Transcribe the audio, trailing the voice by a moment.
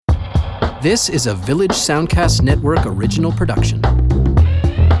This is a Village Soundcast Network original production.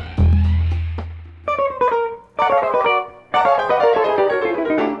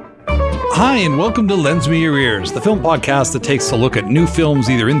 Hi, and welcome to Lends Me Your Ears, the film podcast that takes a look at new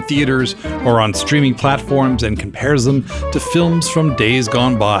films either in theaters or on streaming platforms and compares them to films from days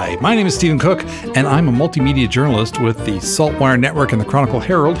gone by. My name is Stephen Cook, and I'm a multimedia journalist with the Saltwire Network and the Chronicle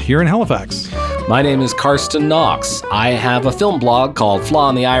Herald here in Halifax. My name is Karsten Knox. I have a film blog called Flaw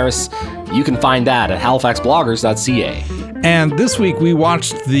in the Iris. You can find that at halifaxbloggers.ca. And this week we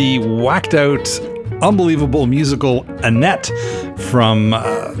watched the whacked out, unbelievable musical Annette from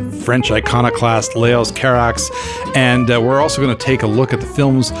French iconoclast Léos Carax, and we're also going to take a look at the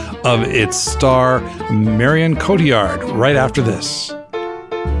films of its star Marion Cotillard right after this.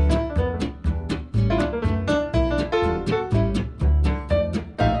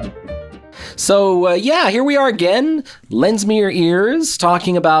 So, here we are again, Lends Me Your Ears,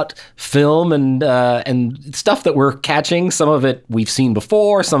 talking about film and stuff that we're catching. Some of it we've seen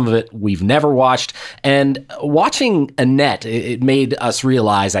before, some of it we've never watched. And watching Annette, it made us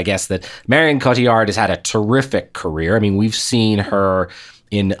realize, I guess, that Marion Cotillard has had a terrific career. I mean, we've seen her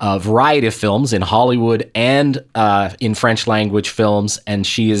in a variety of films in Hollywood and in French language films, and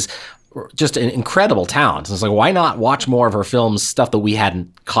she is just an incredible talent. So it's like, why not watch more of her films, stuff that we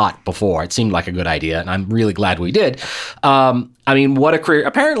hadn't caught before? It seemed like a good idea, and I'm really glad we did. I mean, what a career.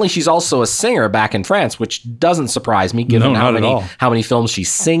 Apparently, she's also a singer back in France, which doesn't surprise me, given how many films she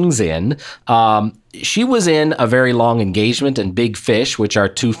sings in. She was in A Very Long Engagement and Big Fish, which are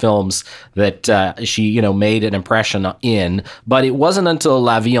two films that she, made an impression in. But it wasn't until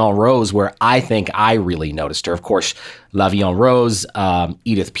La Vie en Rose where I think I really noticed her. Of course, La Vie en Rose,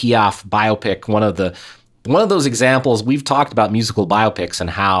 Edith Piaf biopic, one of those examples. We've talked about musical biopics and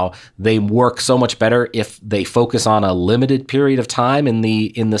how they work so much better if they focus on a limited period of time in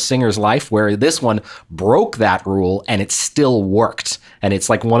the singer's life, where this one broke that rule and it still worked. And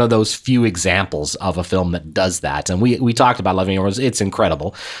it's like one of those few examples of a film that does that. And we talked about La Vie en Rose. It's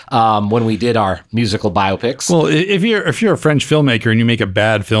incredible when we did our musical biopics. Well, if you're a French filmmaker and you make a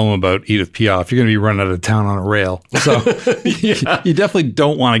bad film about Edith Piaf, you're going to be run out of town on a rail. So you definitely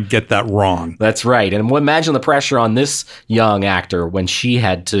don't want to get that wrong. That's right. And imagine the pressure on this young actor when she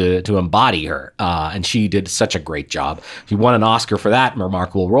had to embody her. And she did such a great job. She won an Oscar for that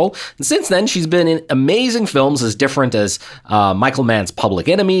remarkable role. And since then, she's been in amazing films as different as Michael Mann's Public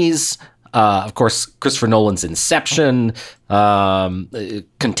Enemies, of course, Christopher Nolan's Inception,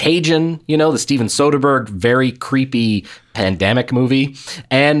 Contagion, the Steven Soderbergh, very creepy pandemic movie,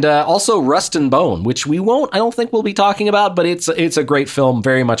 and also Rust and Bone, which I don't think we'll be talking about, but it's a great film,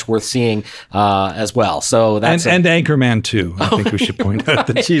 very much worth seeing as well. So that's and Anchorman 2. I think we should point out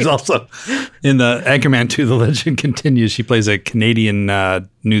that she's also in the Anchorman 2, The Legend Continues. She plays a Canadian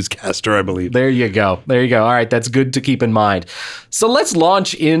newscaster, I believe. There you go. All right, that's good to keep in mind. So let's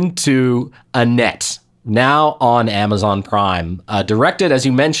launch into Annette, now on Amazon Prime. Directed, as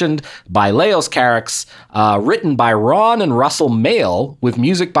you mentioned, by Léos Carax, written by Ron and Russell Mael, with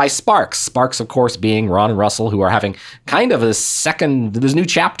music by Sparks. Sparks, of course, being Ron and Russell, who are having kind of this new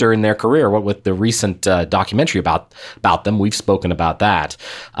chapter in their career with the recent documentary about them. We've spoken about that.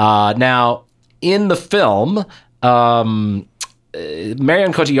 Now, in the film,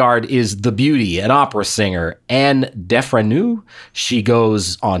 Marion Cotillard is the beauty, an opera singer, Anne Defrenu. She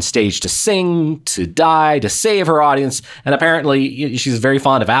goes on stage to sing, to die, to save her audience, and apparently she's very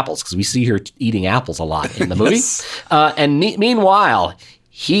fond of apples because we see her eating apples a lot in the movie. Yes. And meanwhile,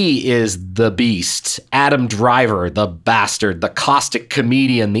 he is the beast, Adam Driver, the bastard, the caustic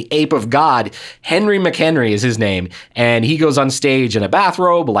comedian, the ape of God. Henry McHenry is his name, and he goes on stage in a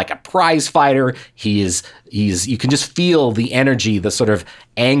bathrobe like a prize fighter. He's you can just feel the energy, the sort of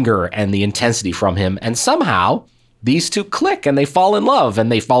anger and the intensity from him, and somehow these two click and they fall in love,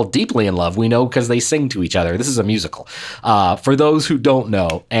 and they fall deeply in love. We know because they sing to each other. This is a musical, for those who don't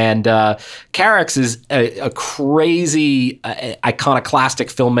know. And Carax is a crazy, iconoclastic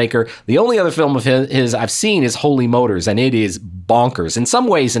filmmaker. The only other film of his I've seen is Holy Motors, and it is bonkers. In some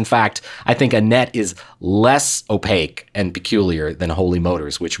ways, in fact, I think Annette is less opaque and peculiar than Holy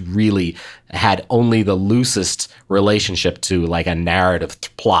Motors, which really had only the loosest relationship to like a narrative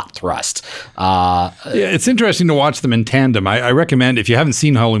plot thrust. It's interesting to watch them in tandem. I recommend, if you haven't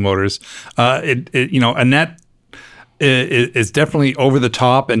seen Holy Motors, Annette is definitely over the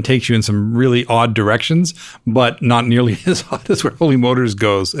top and takes you in some really odd directions, but not nearly as odd as where Holy Motors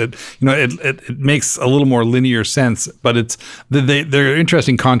goes. It makes a little more linear sense, but they're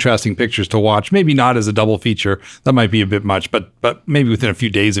interesting contrasting pictures to watch. Maybe not as a double feature. That might be a bit much, but maybe within a few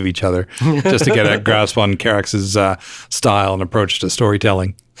days of each other, just to get a grasp on Carax's style and approach to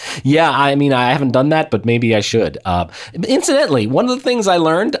storytelling. Yeah, I mean, I haven't done that, but maybe I should. Incidentally, one of the things I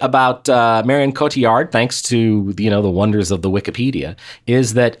learned about Marion Cotillard, thanks to the wonders of the Wikipedia,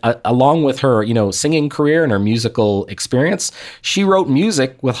 is that along with her singing career and her musical experience, she wrote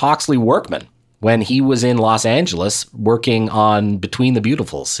music with Hawksley Workman when he was in Los Angeles working on Between the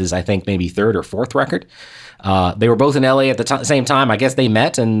Beautifuls, his I think maybe third or fourth record. They were both in LA at the same time. I guess they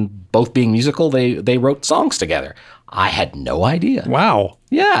met, and both being musical, they wrote songs together. I had no idea. Wow.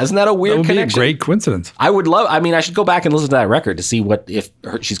 Yeah, isn't that a weird connection? That would be a great coincidence. I should go back and listen to that record to see if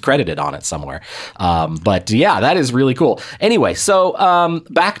she's credited on it somewhere. But yeah, that is really cool. Anyway, so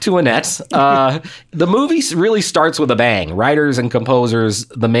back to Annette. The movie really starts with a bang. Writers and composers,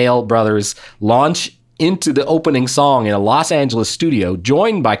 the Mayle brothers, launch into the opening song in a Los Angeles studio,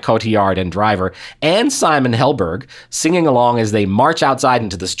 joined by Cotillard and Driver and Simon Helberg, singing along as they march outside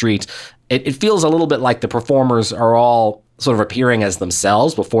into the street. It feels a little bit like the performers are all sort of appearing as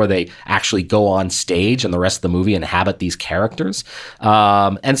themselves before they actually go on stage and the rest of the movie inhabit these characters.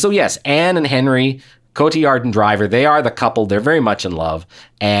 And so, yes, Anne and Henry, Cotillard and Driver, they are the couple. They're very much in love,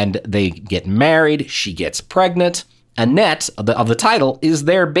 and they get married. She gets pregnant. Annette, of the title, is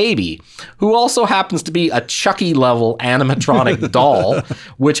their baby, who also happens to be a Chucky-level animatronic doll,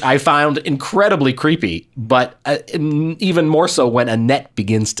 which I found incredibly creepy, but even more so when Annette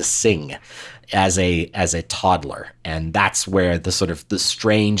begins to sing as a toddler. And that's where the sort of the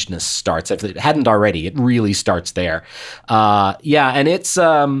strangeness starts. If it hadn't already, it really starts there. And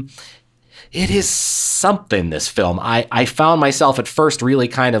it is something, this film. I found myself at first really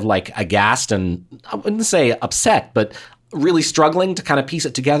kind of like aghast and I wouldn't say upset, but really struggling to kind of piece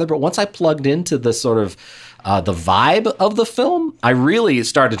it together. But once I plugged into the sort of the vibe of the film, I really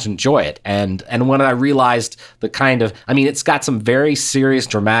started to enjoy it. And when I realized the kind of, I mean, it's got some very serious,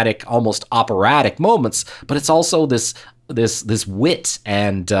 dramatic, almost operatic moments, but it's also this wit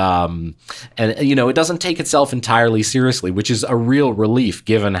and it doesn't take itself entirely seriously, which is a real relief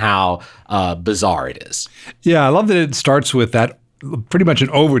given how bizarre it is. Yeah, I love that it starts with that pretty much an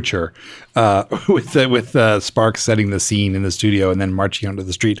overture with Sparks setting the scene in the studio and then marching onto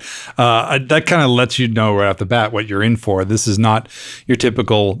the street. That kind of lets you know right off the bat what you're in for. This is not your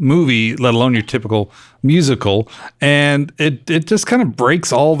typical movie, let alone your typical musical, and it just kind of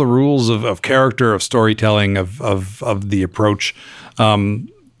breaks all the rules of character, of storytelling, of the approach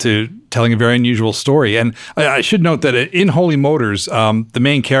to telling a very unusual story. And I should note that in Holy Motors, the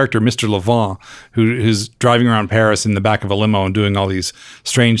main character, Mr. Levant, who's driving around Paris in the back of a limo and doing all these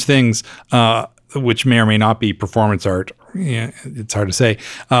strange things, which may or may not be performance art. Yeah, it's hard to say.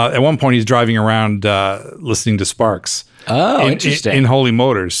 At one point, he's driving around listening to Sparks. Oh, interesting. In Holy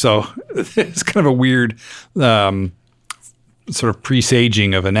Motors. So it's kind of a weird sort of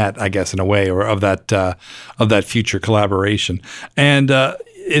presaging of Annette, I guess, in a way, or of that future collaboration. And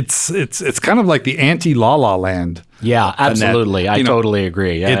it's kind of like the anti-La La Land. Yeah, absolutely. I totally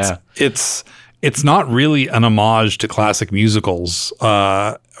agree. Yeah, it's not really an homage to classic musicals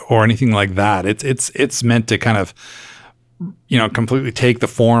or anything like that. It's meant to kind of completely take the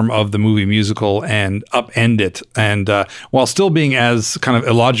form of the movie musical and upend it, and while still being as kind of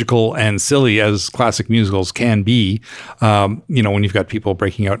illogical and silly as classic musicals can be, when you've got people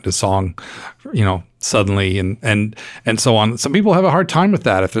breaking out into song, suddenly and so on. Some people have a hard time with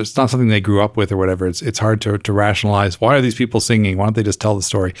that if it's not something they grew up with or whatever. It's hard to rationalize. Why are these people singing? Why don't they just tell the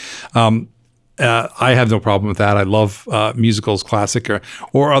story? I have no problem with that. I love musicals, classic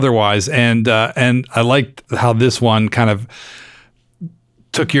or otherwise, and I liked how this one kind of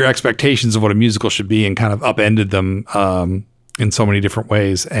took your expectations of what a musical should be and kind of upended them in so many different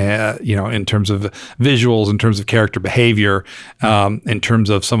ways. In terms of visuals, in terms of character behavior, in terms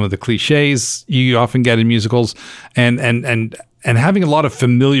of some of the cliches you often get in musicals, and having a lot of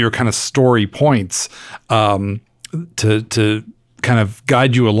familiar kind of story points to kind of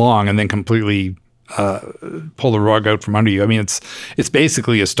guide you along and then completely pull the rug out from under you. I mean, it's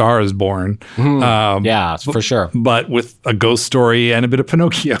basically A Star Is Born. Yeah, for sure. But with a ghost story and a bit of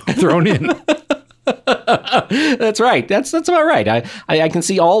Pinocchio thrown in. That's right. That's about right. I can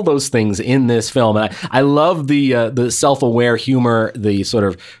see all those things in this film. And I love the self-aware humor, the sort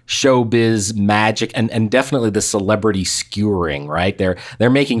of showbiz magic, and definitely the celebrity skewering. Right? They're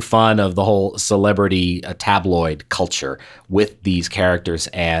making fun of the whole celebrity tabloid culture with these characters,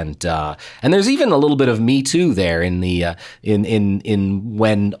 and there's even a little bit of Me Too there in the in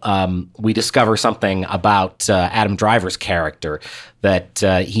when we discover something about Adam Driver's character that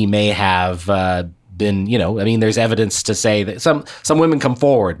he may have been, I mean, there's evidence to say that some women come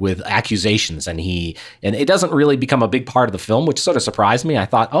forward with accusations, and it doesn't really become a big part of the film, which sort of surprised me. I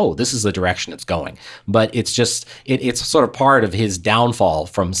thought, oh, this is the direction it's going. But it's just, it's sort of part of his downfall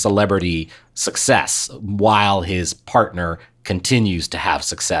from celebrity success while his partner continues to have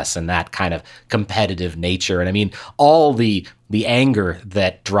success, and that kind of competitive nature. And I mean, all the anger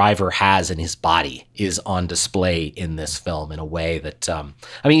that Driver has in his body is on display in this film in a way that,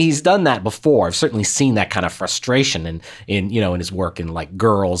 I mean, he's done that before. I've certainly seen that kind of frustration in his work in like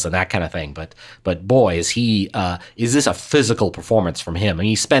Girls and that kind of thing. But boy, is this a physical performance from him? I mean,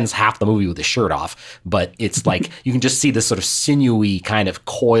 he spends half the movie with his shirt off, but it's like you can just see this sort of sinewy kind of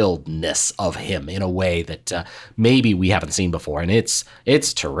coiledness of him in a way that maybe we haven't seen before. And it's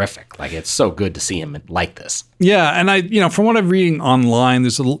terrific. Like, it's so good to see him like this. Yeah, and from what I'm reading online,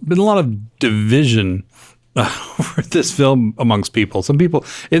 there's been a lot of division over this film amongst people. Some people,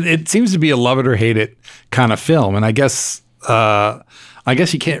 it seems to be a love it or hate it kind of film, and I guess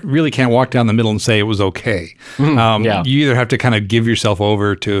you can't walk down the middle and say it was okay. Yeah. You either have to kind of give yourself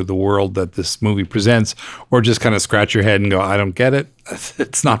over to the world that this movie presents, or just kind of scratch your head and go, I don't get it.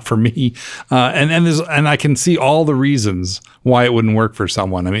 It's not for me. And I can see all the reasons why it wouldn't work for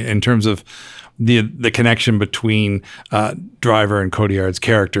someone. I mean, in terms of the connection between Driver and Cotillard's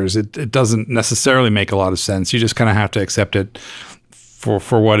characters, it doesn't necessarily make a lot of sense. You just kind of have to accept it for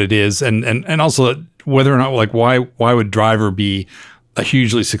what it is, and also whether or not, like, why would Driver be a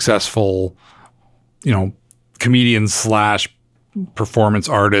hugely successful, comedian / performance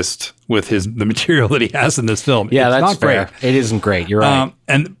artist with the material that he has in this film? Yeah, it's that's not fair. Great. It isn't great. You're right.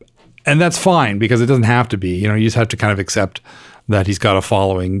 And that's fine, because it doesn't have to be. You just have to kind of accept that he's got a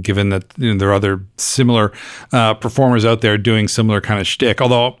following, given that there are other similar performers out there doing similar kind of shtick.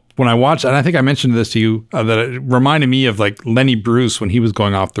 Although when I watched, and I think I mentioned this to you, that it reminded me of like Lenny Bruce when he was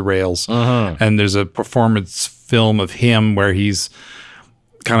going off the rails. Uh-huh. And there's a performance film of him where he's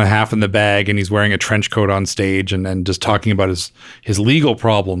kind of half in the bag and he's wearing a trench coat on stage and just talking about his legal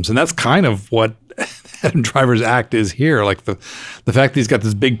problems. And that's kind of what Adam Driver's act is here. Like the fact that he's got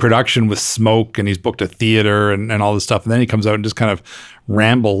this big production with smoke and he's booked a theater and all this stuff. And then he comes out and just kind of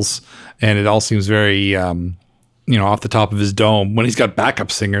rambles, and it all seems very, off the top of his dome when he's got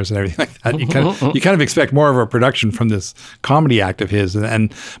backup singers and everything like that. You kind of expect more of a production from this comedy act of his.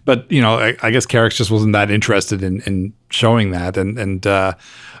 But I guess Carrick's just wasn't that interested in showing that.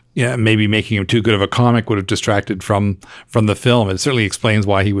 Maybe making him too good of a comic would have distracted from the film. It certainly explains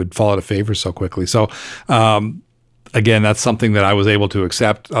why he would fall out of favor so quickly. So, again, that's something that I was able to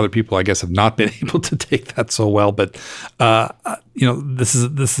accept. Other people, I guess, have not been able to take that so well. But this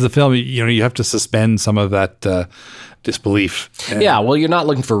is a film. You have to suspend some of that disbelief. Yeah, well, you're not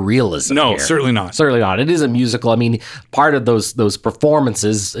looking for realism. No, here. Certainly not. Certainly not. It is a musical. I mean, part of those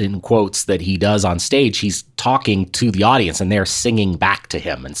performances, in quotes, that he does on stage, he's talking to the audience and they're singing back to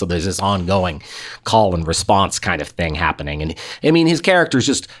him. And so there's this ongoing call and response kind of thing happening. And I mean, his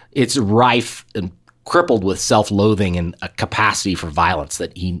character's it's rife and crippled with self-loathing and a capacity for violence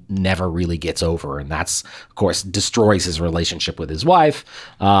that he never really gets over. And that's, of course, destroys his relationship with his wife.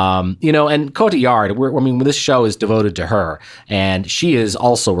 And Cotillard, this show is devoted to her, and she is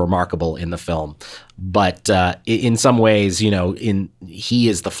also remarkable in the film. But in some ways, he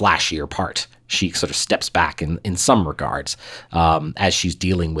is the flashier part. She sort of steps back in some regards as she's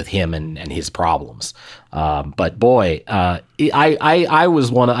dealing with him and his problems. But boy, I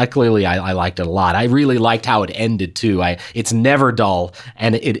was I liked it a lot. I really liked how it ended too. It's never dull,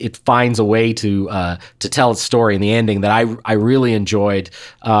 and it finds a way to tell its story in the ending that I really enjoyed.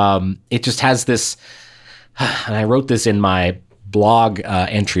 It just has this, and I wrote this in my blog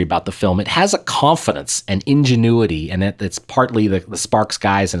entry about the film. It has a confidence and ingenuity, and it's partly the Sparks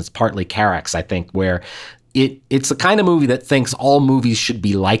guys and it's partly Carax, I think, where it's the kind of movie that thinks all movies should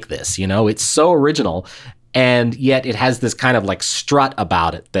be like this. It's so original, and yet it has this kind of like strut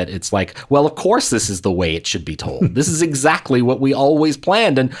about it that it's like, well, of course this is the way it should be told. This is exactly what we always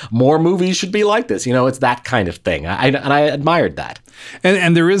planned, and more movies should be like this. It's that kind of thing. I admired that.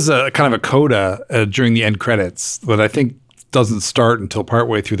 And there is a kind of a coda during the end credits that I think doesn't start until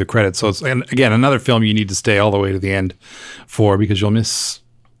partway through the credits. So it's, and again, another film you need to stay all the way to the end for, because you'll miss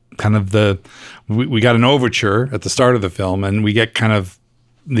kind of we got an overture at the start of the film, and we get kind of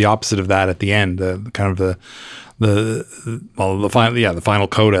the opposite of that at the end, the final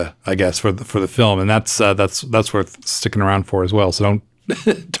coda, I guess, for the film. And that's worth sticking around for as well. So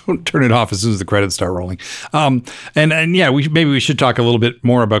don't turn it off as soon as the credits start rolling. Maybe we should talk a little bit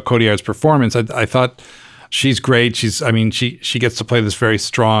more about Cotillard's performance. I thought she's great. She gets to play this very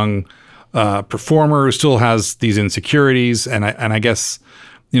strong performer who still has these insecurities, and I guess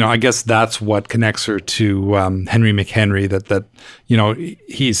I guess that's what connects her to Henry McHenry. That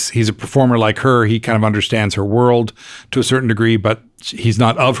he's a performer like her. He kind of understands her world to a certain degree, but he's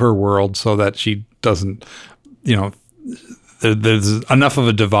not of her world, so that she doesn't. There's enough of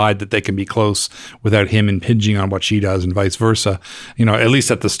a divide that they can be close without him impinging on what she does, and vice versa. At least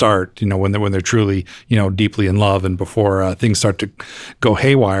at the start, when they're truly, deeply in love, and before things start to go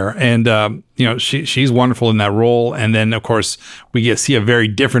haywire. And she's wonderful in that role. And then, of course, we see a very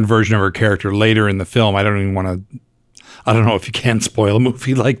different version of her character later in the film. I don't know if you can spoil a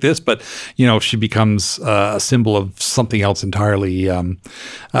movie like this, but she becomes a symbol of something else entirely in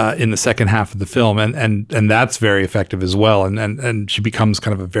the second half of the film, and that's very effective as well. And she becomes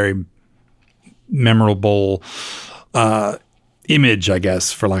kind of a very memorable image, I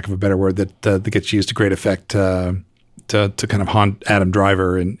guess, for lack of a better word, that gets used to great effect to kind of haunt Adam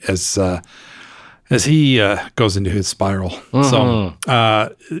Driver and as he goes into his spiral. So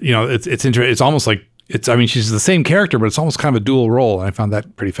it's interesting. It's almost like. She's the same character, but it's almost kind of a dual role. And I found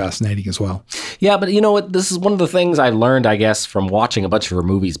that pretty fascinating as well. Yeah, but you know what? This is one of the things I learned, I guess, from watching a bunch of her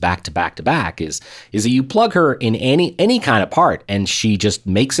movies back to back to back is that you plug her in any kind of part and she just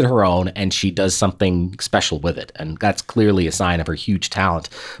makes it her own and she does something special with it. And that's clearly a sign of her huge talent,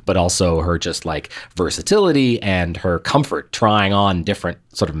 but also her just like versatility and her comfort trying on different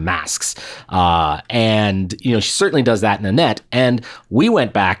sort of masks. And she certainly does that in Annette. And we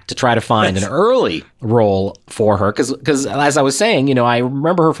went back to try to find an early role for her because as I was saying, I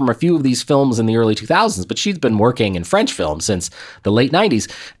remember her from a few of these films in the early 2000s, but she's been working in French films since the late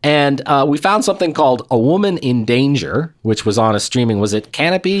 90s. And we found something called A Woman in Danger, which was on a streaming, was it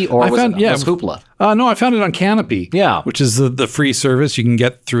Canopy or was it Hoopla? No, I found it on Canopy, which is the free service you can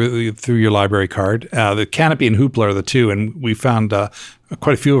get through your library card. The Canopy and Hoopla are the two, and we found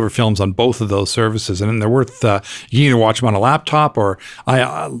quite a few of her films on both of those services, and they're worth. You can either watch them on a laptop, or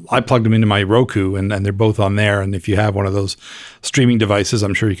I plugged them into my Roku, and they're both on there. And if you have one of those streaming devices,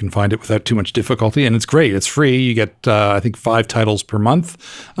 I'm sure you can find it without too much difficulty. And it's great. It's free. You get I think 5 titles per month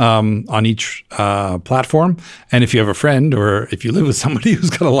on each platform. And if you have a friend or if you live with somebody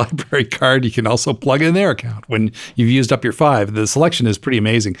who's got a library card, you can also plug in their account when you've used up your 5. The selection is pretty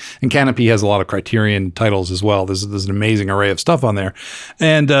amazing. And Canopy has a lot of Criterion titles as well. There's an amazing array of stuff on there.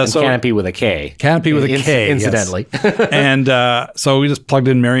 And so Canopy with a K. Canopy with a K, incidentally. Yes. And so we just plugged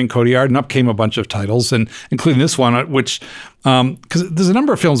in Marion Cotillard, and up came a bunch of titles, and including this one, which because there's a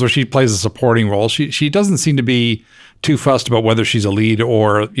number of films where she plays a supporting role. She doesn't seem to be too fussed about whether she's a lead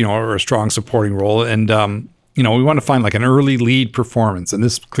or a strong supporting role, and we want to find like an early lead performance, and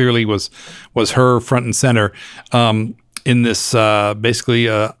this clearly was her front and center in this basically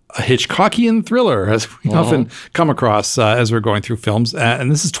a Hitchcockian thriller, as we often come across as we're going through films. And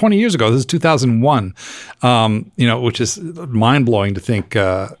this is 20 years ago. This is 2001, which is mind-blowing to think,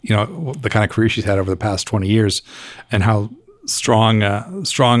 the kind of career she's had over the past 20 years and how strong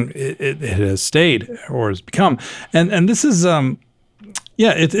it has stayed or has become. And this is...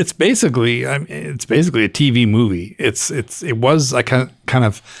 it's basically a TV movie. It was kind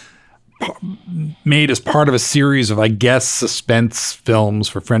of made as part of a series of, I guess, suspense films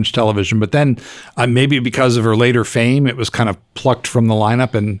for French television. But then maybe because of her later fame, it was kind of plucked from the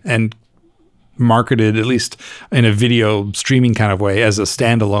lineup and marketed, at least in a video streaming kind of way, as a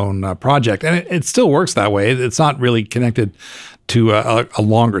standalone project. And it still works that way. It's not really connected to a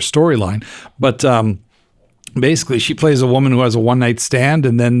longer storyline. But basically, she plays a woman who has a one-night stand,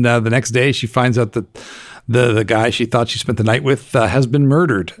 and then the next day she finds out that the guy she thought she spent the night with has been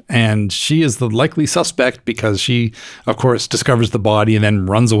murdered. And she is the likely suspect because she, of course, discovers the body and then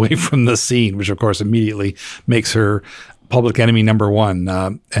runs away from the scene, which, of course, immediately makes her public enemy number one.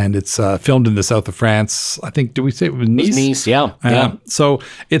 And it's filmed in the south of France. I think, did we say it was Nice? Nice, yeah. So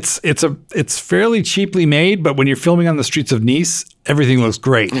it's fairly cheaply made, but when you're filming on the streets of Nice, everything looks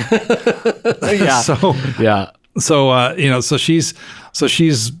great. Yeah. So she's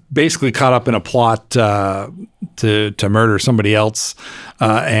basically caught up in a plot to murder somebody else,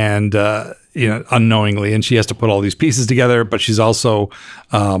 and unknowingly, and she has to put all these pieces together. But she's also,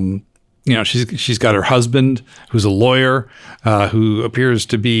 she's got her husband who's a lawyer who appears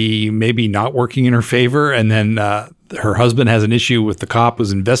to be maybe not working in her favor, and then her husband has an issue with the cop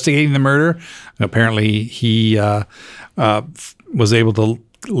who's investigating the murder. And apparently, he was able to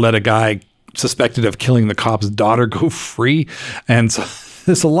let a guy suspected of killing the cop's daughter go free, and so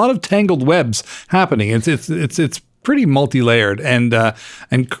there's a lot of tangled webs happening. It's pretty multi-layered, and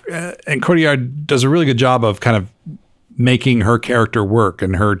Cotillard does a really good job of kind of making her character work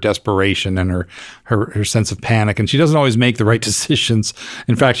and her desperation and her sense of panic. And she doesn't always make the right decisions.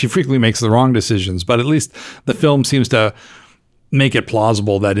 In fact, she frequently makes the wrong decisions. But at least the film seems to make it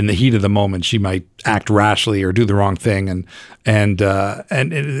plausible that in the heat of the moment she might act rashly or do the wrong thing, and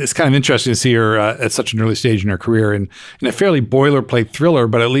it's kind of interesting to see her at such an early stage in her career in a fairly boilerplate thriller,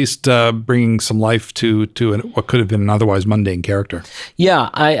 but at least bringing some life to what could have been an otherwise mundane character. Yeah,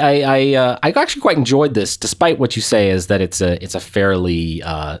 I actually quite enjoyed this, despite what you say is that it's a fairly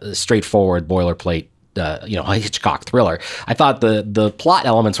straightforward boilerplate Hitchcock thriller. I thought the plot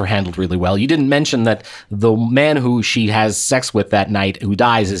elements were handled really well. You didn't mention that the man who she has sex with that night, who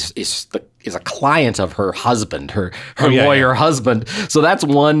dies, is a client of her husband, her lawyer husband. So that's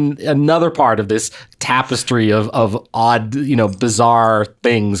another part of this tapestry of odd, bizarre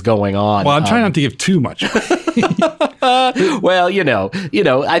things going on. Well, I'm trying not to give too much. Well,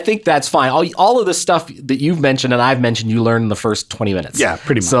 I think that's fine. All of the stuff that you've mentioned and I've mentioned, you learn in the first 20 minutes. Yeah,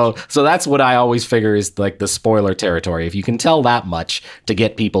 pretty much. So that's what I always figure is like the spoiler territory. If you can tell that much to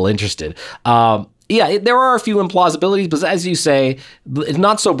get people interested. There are a few implausibilities, but as you say, it's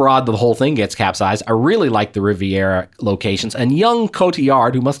not so broad that the whole thing gets capsized. I really like the Riviera locations, and young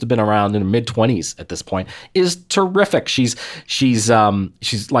Cotillard, who must have been around in her mid-20s at this point, is terrific. She's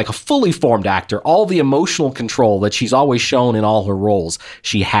like a fully formed actor. All the emotional control that she's always shown in all her roles,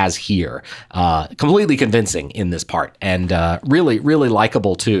 she has here. Completely convincing in this part, and really, really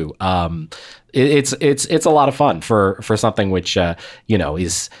likable too. It's a lot of fun for something which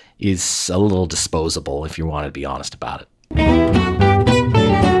is a little disposable, if you want to be honest about it.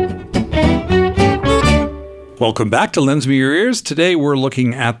 Welcome back to Lends Me Your Ears. Today we're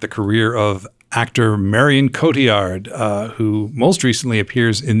looking at the career of actor Marion Cotillard, who most recently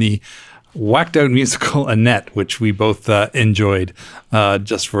appears in the whacked out musical Annette, which we both enjoyed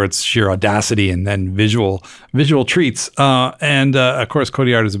just for its sheer audacity and then visual treats. Of course,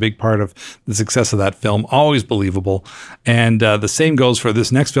 Cotillard is a big part of the success of that film, always believable. And the same goes for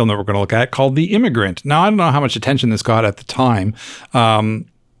this next film that we're going to look at called The Immigrant. Now, I don't know how much attention this got at the time,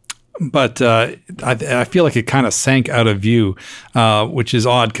 but I feel like it kind of sank out of view, which is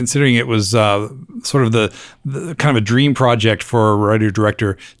odd considering it was sort of the kind of a dream project for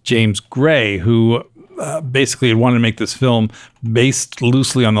writer-director James Gray, who basically had wanted to make this film based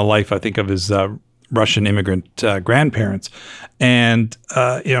loosely on the life, I think, of his Russian immigrant grandparents. And,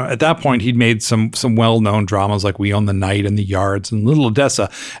 at that point, he'd made some well-known dramas like We Own the Night and The Yards and Little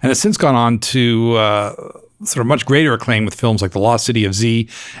Odessa, and has since gone on to sort of much greater acclaim with films like The Lost City of Z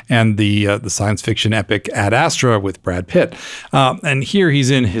and the science fiction epic Ad Astra with Brad Pitt. And here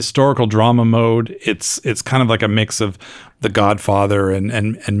he's in historical drama mode. It's kind of like a mix of The Godfather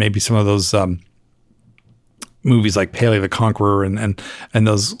and maybe some of those movies like Pele the Conqueror and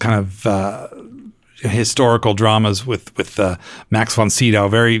those kind of historical dramas with Max von Sydow,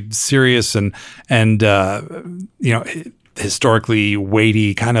 very serious and historically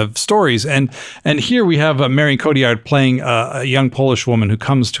weighty kind of stories. And here we have Marion Cotillard playing a young Polish woman who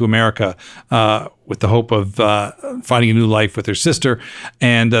comes to America with the hope of finding a new life with her sister.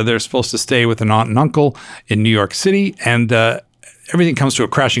 And they're supposed to stay with an aunt and uncle in New York City. And everything comes to a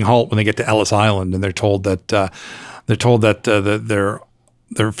crashing halt when they get to Ellis Island, and they're told that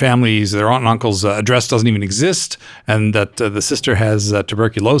their families, their aunt and uncle's address doesn't even exist, and that the sister has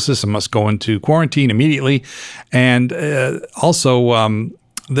tuberculosis and must go into quarantine immediately. And also,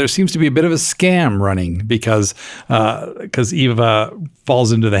 there seems to be a bit of a scam running because Eva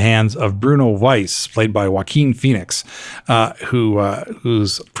falls into the hands of Bruno Weiss, played by Joaquin Phoenix,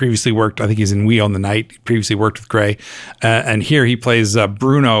 who's previously worked, I think he's in We Own the Night, previously worked with Gray. And here he plays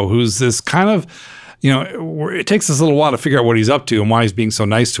Bruno, who's this kind of, it takes us a little while to figure out what he's up to and why he's being so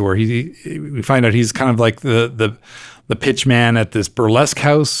nice to her. We find out he's kind of like the pitch man at this burlesque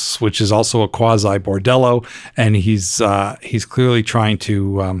house, which is also a quasi bordello, and he's clearly trying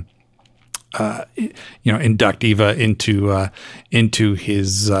to induct Eva into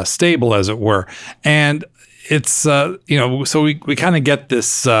his stable, as it were. And it's so we kind of get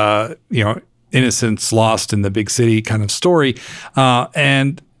this innocence lost in the big city kind of story,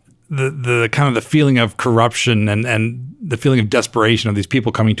 and the kind of the feeling of corruption and the feeling of desperation of these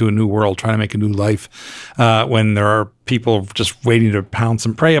people coming to a new world, trying to make a new life, when there are people just waiting to pounce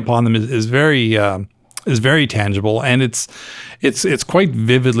and prey upon them is very tangible, and it's quite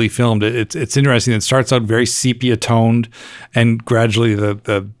vividly filmed. It's interesting. It starts out very sepia toned, and gradually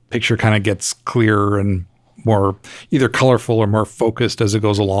the picture kind of gets clearer and more either colorful or more focused as it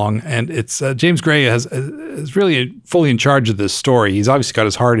goes along. And it's James Gray is really fully in charge of this story. He's obviously got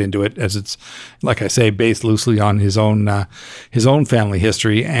his heart into it, as it's, like I say, based loosely on his own family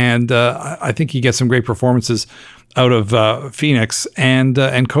history. And I think he gets some great performances out of Phoenix and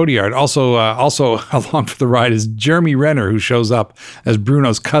Cotillard. Also along for the ride is Jeremy Renner, who shows up as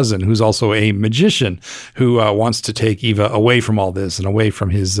Bruno's cousin, who's also a magician who wants to take Eva away from all this and away from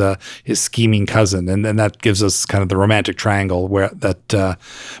his scheming cousin, and that gives us kind of the romantic triangle where that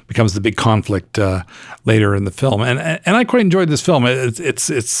becomes the big conflict later in the film. And I quite enjoyed this film.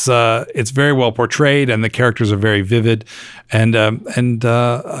 It's very well portrayed, and the characters are very vivid, and I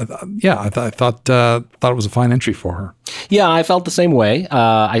thought it was a fine entry for her. Yeah, I felt the same way.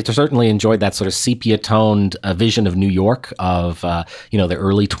 I certainly enjoyed that sort of sepia-toned vision of New York of the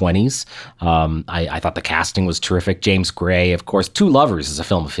early 20s. I thought the casting was terrific. James Gray, of course. Two Lovers is a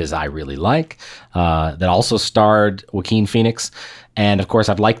film of his I really like that also starred Joaquin Phoenix. And of course,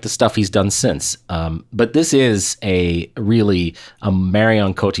 I've liked the stuff he's done since. But this is Marion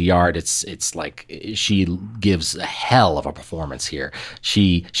Cotillard. It's like she gives a hell of a performance here.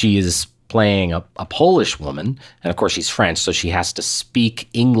 She is playing a Polish woman, and of course she's French, so she has to speak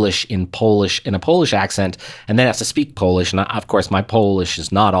English in a Polish accent, and then has to speak Polish. And of course, my Polish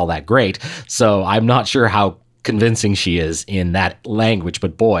is not all that great, so I'm not sure how convincing she is in that language.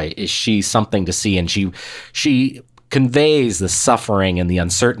 But boy, is she something to see, and she conveys the suffering and the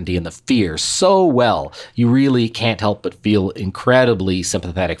uncertainty and the fear so well. You really can't help but feel incredibly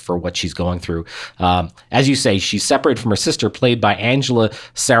sympathetic for what she's going through. As you say, she's separated from her sister, played by Angela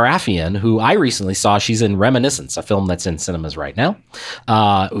Sarafian, who I recently saw. She's in Reminiscence, a film that's in cinemas right now,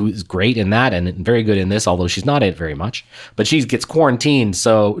 who's great in that and very good in this, although she's not in it very much. But she gets quarantined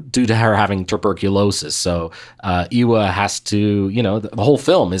due to her having tuberculosis. So Iwa has to, the whole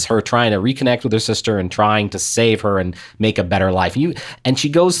film is her trying to reconnect with her sister and trying to save her and make a better life. And she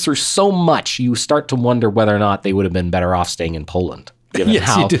goes through so much, you start to wonder whether or not they would have been better off staying in Poland. Given you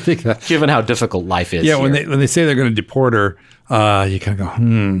do think that. Given how difficult life is. Yeah, here. when they say they're going to deport her, you kind of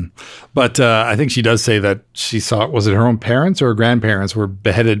go, But I think she does say that she saw, was it her own parents or her grandparents were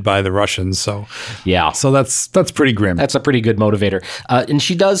beheaded by the Russians? So yeah, so that's pretty grim. That's a pretty good motivator. And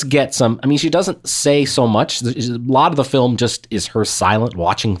she does get some. I mean, she doesn't say so much. A lot of the film just is her silent,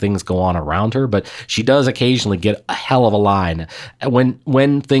 watching things go on around her. But she does occasionally get a hell of a line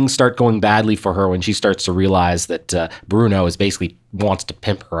when things start going badly for her. When she starts to realize that Bruno is basically wants to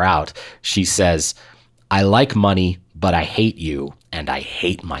pimp her out, she says, "I like money, but I hate you, and I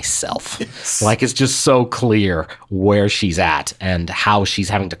hate myself." Yes. Like, it's just so clear where she's at and how she's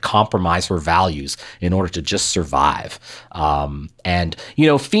having to compromise her values in order to just survive. And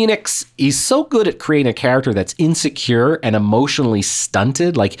Phoenix is so good at creating a character that's insecure and emotionally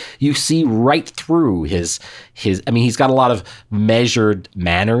stunted. Like, you see right through his. I mean, he's got a lot of measured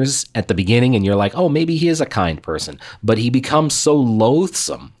manners at the beginning, and you're like, oh, maybe he is a kind person, but he becomes so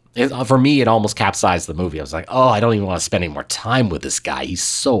loathsome. For me, it almost capsized the movie. I was like, oh, I don't even want to spend any more time with this guy. He's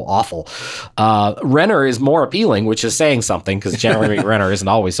so awful. Renner is more appealing, which is saying something, because generally Renner isn't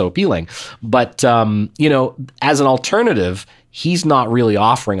always so appealing. But, as an alternative, he's not really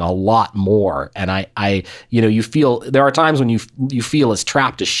offering a lot more. And you feel, there are times when you feel as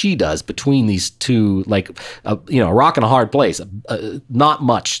trapped as she does between these two, like, a rock and a hard place. Not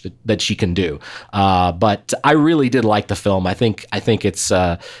much that she can do. But I really did like the film. I think it's,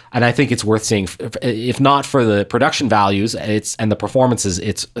 and I think it's worth seeing, if not for the production values, and the performances,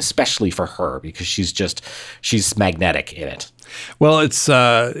 it's especially for her, because she's magnetic in it. Well, it's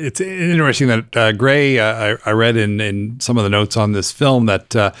interesting that Gray, I read in some of the notes on this film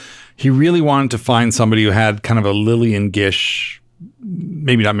that he really wanted to find somebody who had kind of a Lillian Gish,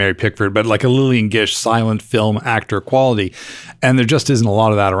 maybe not Mary Pickford, but like a Lillian Gish silent film actor quality. And there just isn't a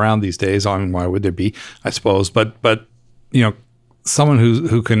lot of that around these days. I mean, why would there be, I suppose? But someone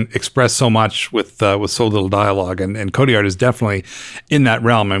who can express so much with so little dialogue, and Cotillard is definitely in that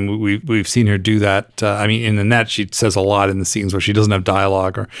realm, and we've seen her do that. In Annette, she says a lot in the scenes where she doesn't have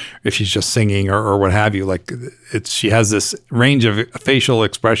dialogue, or if she's just singing or what have you. Like, she has this range of facial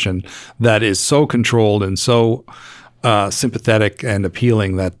expression that is so controlled and so sympathetic and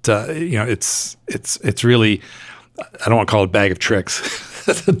appealing that it's really, I don't want to call it a bag of tricks.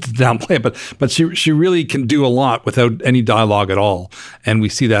 To downplay it, but she really can do a lot without any dialogue at all, and we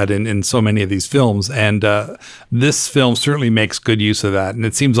see that in so many of these films. And this film certainly makes good use of that. And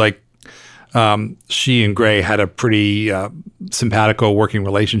it seems like she and Gray had a pretty simpatico working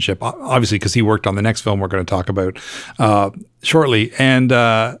relationship, obviously because he worked on the next film we're going to talk about shortly, and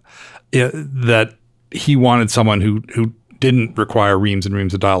that he wanted someone who didn't require reams and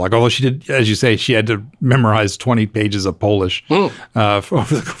reams of dialogue. Although she did, as you say, she had to memorize 20 pages of Polish for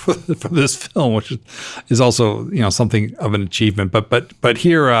this film, which is also something of an achievement. But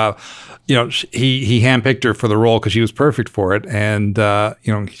here, he handpicked her for the role because she was perfect for it, and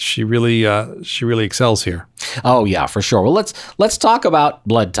she really excels here. Oh yeah, for sure. Well, let's talk about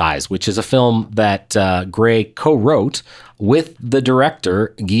Blood Ties, which is a film that Gray co-wrote with the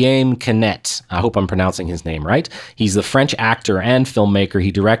director Guillaume Canet. I hope I'm pronouncing his name right. He's the French actor and filmmaker.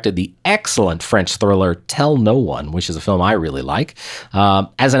 He directed the excellent French thriller Tell No One, which is a film I really like.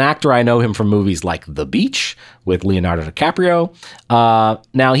 As an actor, I know him from movies like The Beach with Leonardo DiCaprio.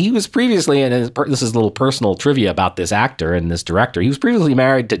 Now, he was previously, and this is a little personal trivia about this actor and this director, he was previously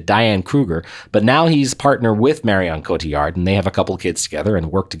married to Diane Kruger, but now he's partner with Marion Cotillard, and they have a couple kids together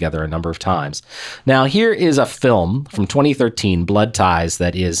and work together a number of times. Now, here is a film from 2013, Blood Ties,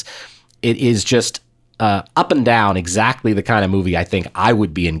 it is just up and down exactly the kind of movie I think I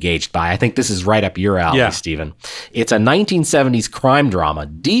would be engaged by. I think this is right up your alley, Stephen. It's a 1970s crime drama,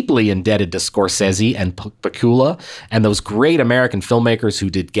 deeply indebted to Scorsese and Pakula and those great American filmmakers who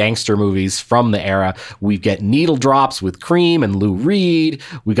did gangster movies from the era. We get Needle Drops with Cream and Lou Reed.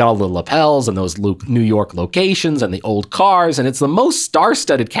 We got all the lapels and those New York locations and the old cars. And it's the most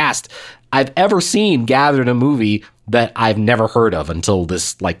star-studded cast I've ever seen gathered in a movie that I've never heard of until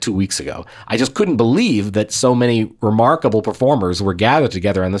this, 2 weeks ago. I just couldn't believe that so many remarkable performers were gathered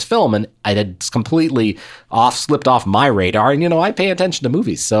together in this film, and it had completely slipped off my radar. And, I pay attention to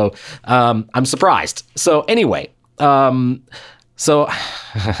movies, so I'm surprised. So anyway, which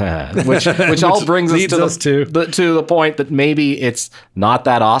all brings us to the point that maybe it's not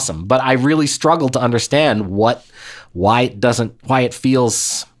that awesome. But I really struggled to understand why it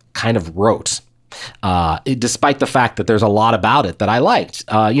feels kind of rote. Despite the fact that there's a lot about it that I liked.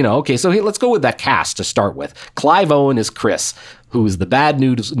 Okay, so let's go with that cast to start with. Clive Owen is Chris, who's the bad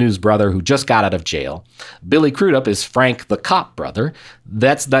news brother who just got out of jail. Billy Crudup is Frank, the cop brother.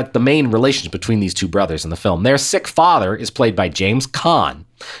 That's the main relationship between these two brothers in the film. Their sick father is played by James Caan.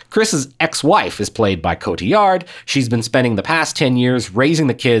 Chris's ex-wife is played by Cotillard. She's been spending the past 10 years raising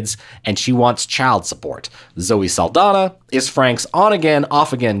the kids, and she wants child support. Zoe Saldana is Frank's on-again,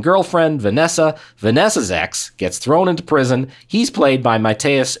 off-again girlfriend, Vanessa. Vanessa's ex gets thrown into prison. He's played by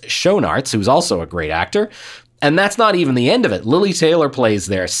Matthias Schoenaerts, who's also a great actor. And that's not even the end of it. Lily Taylor plays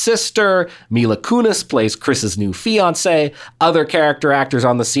their sister. Mila Kunis plays Chris's new fiancé. Other character actors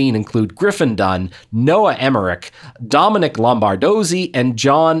on the scene include Griffin Dunne, Noah Emmerich, Dominic Lombardozzi, and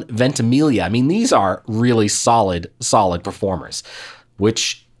John Ventimiglia. I mean, these are really solid performers,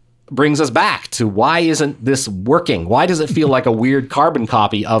 which brings us back to why isn't this working? Why does it feel like a weird carbon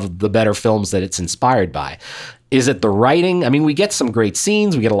copy of the better films that it's inspired by? Is it the writing? I mean, we get some great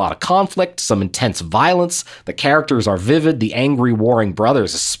scenes. We get a lot of conflict, some intense violence. The characters are vivid. The angry, warring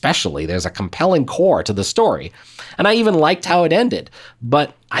brothers especially. There's a compelling core to the story. And I even liked how it ended.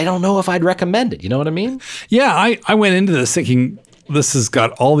 But I don't know if I'd recommend it. You know what I mean? Yeah, I went into this thinking this has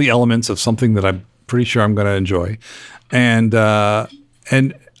got all the elements of something that I'm pretty sure I'm going to enjoy. And I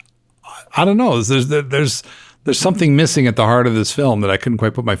don't know. There's something missing at the heart of this film that I couldn't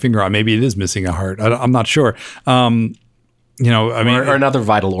quite put my finger on. Maybe it is missing a heart. I'm not sure. Or another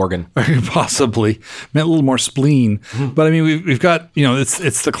vital organ, possibly a little more spleen. But I mean, we've got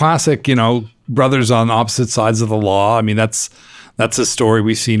it's the classic brothers on opposite sides of the law. I mean, that's a story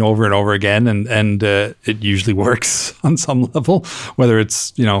we've seen over and over again, and it usually works on some level, whether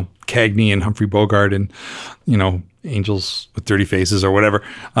it's Cagney and Humphrey Bogart and Angels with Dirty Faces or whatever.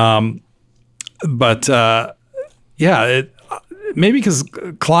 Maybe because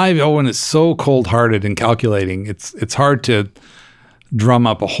Clive Owen is so cold-hearted and calculating, it's hard to drum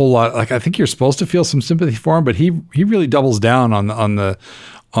up a whole lot. Like, I think you're supposed to feel some sympathy for him, but he really doubles down on the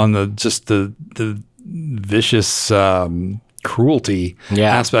vicious cruelty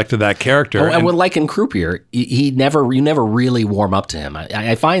aspect of that character. And like in Croupier, you never really warm up to him.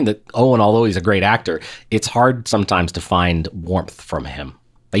 I find that Owen, although he's a great actor, it's hard sometimes to find warmth from him.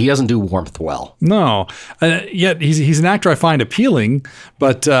 He doesn't do warmth well. No, yet he's an actor I find appealing,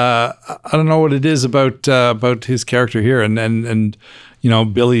 but I don't know what it is about his character here, and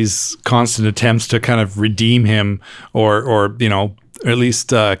Billy's constant attempts to kind of redeem him, or at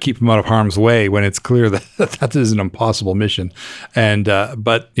least keep him out of harm's way when it's clear that is an impossible mission. And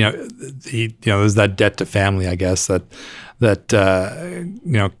but there's that debt to family, I guess, that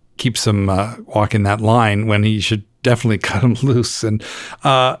keeps him walking that line when he should definitely cut him loose. And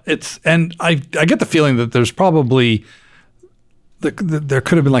I get the feeling that there's probably there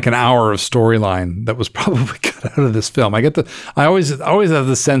could have been like an hour of storyline that was probably cut out of this film. I always have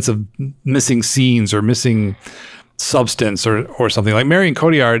the sense of missing scenes or missing substance or something. Like Marion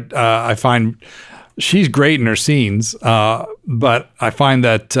Cotillard, I find she's great in her scenes, but I find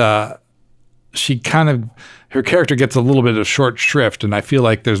that her character gets a little bit of short shrift, and I feel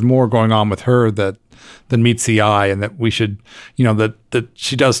like there's more going on with her than meets the eye, and that we should, that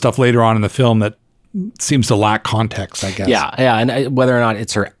she does stuff later on in the film that seems to lack context, I guess. Yeah, and whether or not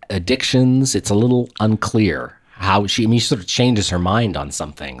it's her addictions, it's a little unclear. How she sort of changes her mind on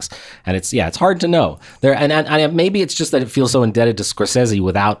some things, and it's hard to know. And maybe it's just that it feels so indebted to Scorsese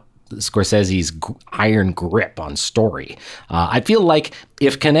without Scorsese's iron grip on story. I feel like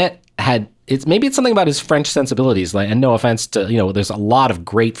if Canet had, maybe it's something about his French sensibilities. And no offense to, there's a lot of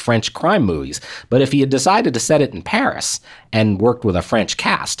great French crime movies, but if he had decided to set it in Paris and worked with a French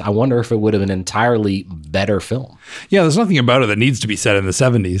cast, I wonder if it would have been an entirely better film. Yeah, there's nothing about it that needs to be set in the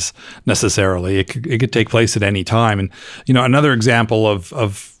 70s necessarily. It could take place at any time. And, another example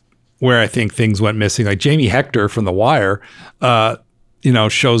of where I think things went missing, like Jamie Hector from The Wire,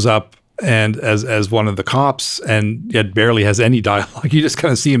 shows up and as one of the cops, and yet barely has any dialogue. You just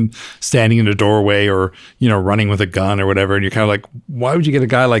kind of see him standing in a doorway or, running with a gun or whatever. And you're kind of like, why would you get a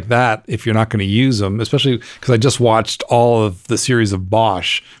guy like that if you're not going to use him? Especially because I just watched all of the series of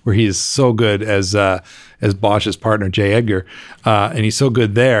Bosch, where he is so good as Bosch's partner, J. Edgar. And he's so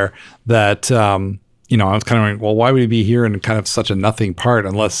good there that, I was kind of like, well, why would he be here in kind of such a nothing part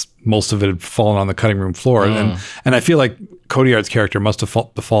unless most of it had fallen on the cutting room floor? And I feel like Cotillard's character must have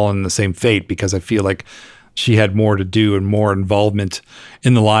fallen in the same fate, because I feel like she had more to do and more involvement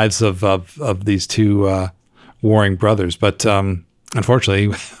in the lives of these two warring brothers. But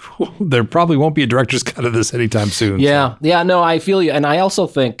unfortunately, there probably won't be a director's cut of this anytime soon. Yeah, no, I feel you. And I also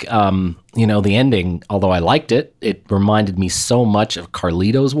think, the ending, although I liked it, it reminded me so much of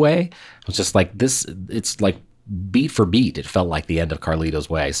Carlito's Way. It was just like this, it's like beat for beat, it felt like the end of Carlito's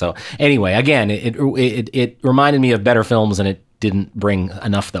Way. So anyway, again, it reminded me of better films, and it didn't bring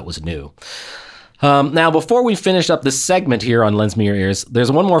enough that was new. Now, before we finish up this segment here on Lends Me Your Ears,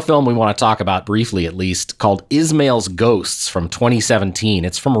 there's one more film we want to talk about briefly, at least, called Ismael's Ghosts from 2017.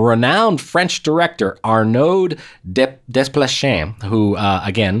 It's from renowned French director Arnaud Desplechin, who,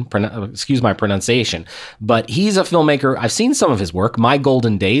 again, excuse my pronunciation, but he's a filmmaker. I've seen some of his work. My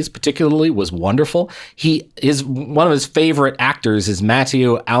Golden Days, particularly, was wonderful. One of his favorite actors is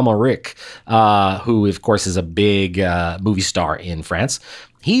Mathieu Amalric, who, of course, is a big movie star in France.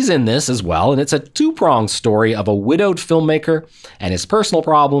 He's in this as well, and it's a two-pronged story of a widowed filmmaker and his personal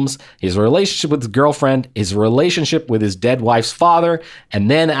problems, his relationship with his girlfriend, his relationship with his dead wife's father,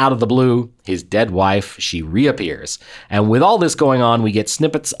 and then out of the blue, his dead wife, she reappears. And with all this going on, we get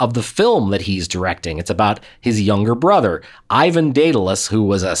snippets of the film that he's directing. It's about his younger brother, Ivan Daedalus, who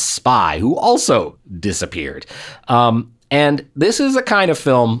was a spy who also disappeared. And this is a kind of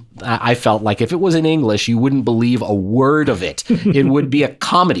film I felt like if it was in English, you wouldn't believe a word of it. It would be a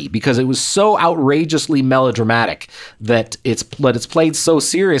comedy, because it was so outrageously melodramatic that it's played so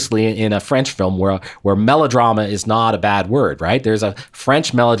seriously in a French film where melodrama is not a bad word, right? There's a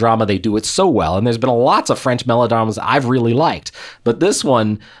French melodrama, they do it so well, and there's been lots of French melodramas I've really liked. But this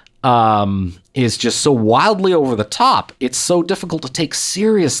one is just so wildly over the top. It's so difficult to take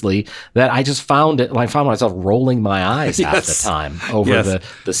seriously that I found myself rolling my eyes half the time over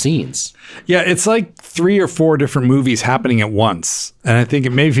the scenes. Yeah, it's like 3 or 4 different movies happening at once. And I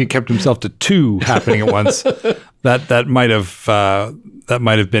think maybe if he kept himself to 2 happening at once, that might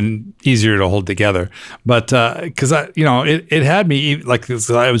have been easier to hold together. But because it had me like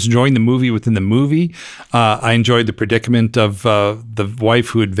I was enjoying the movie within the movie. I enjoyed the predicament of the wife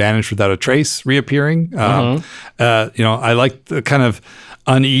who had vanished without a trace reappearing. I liked the kind of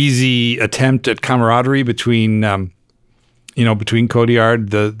uneasy attempt at camaraderie between Cotillard,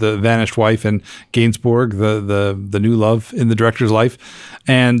 the vanished wife, and Gainsbourg, the new love in the director's life.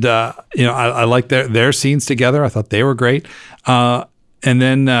 And I liked their scenes together. I thought they were great. And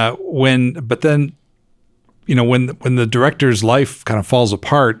then when the director's life kind of falls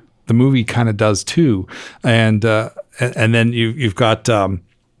apart, the movie kind of does too. And then you've got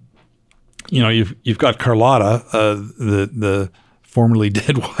you've got Carlotta, the formerly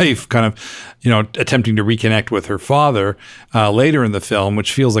dead wife, kind of attempting to reconnect with her father later in the film,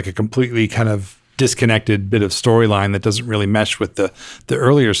 which feels like a completely kind of disconnected bit of storyline that doesn't really mesh with the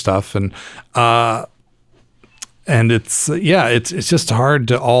earlier stuff. And it's just hard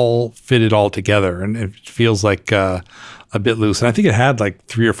to all fit it all together, and it feels like a bit loose. And I think it had like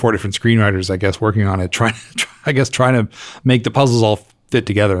 3 or 4 different screenwriters, I guess, working on it, trying to make the puzzles all fit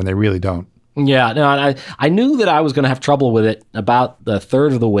together, and they really don't. Yeah, no, I knew that I was going to have trouble with it about the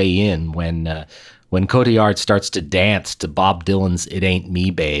third of the way in when Cotillard starts to dance to Bob Dylan's "It Ain't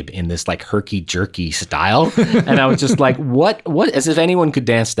Me, Babe" in this like herky-jerky style, and I was just like, "What?" As if anyone could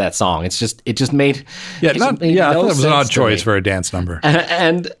dance that song. It just made I thought it was an odd choice for a dance number,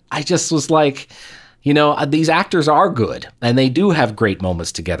 and I just was like, these actors are good and they do have great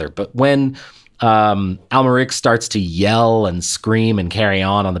moments together, but when Almeric starts to yell and scream and carry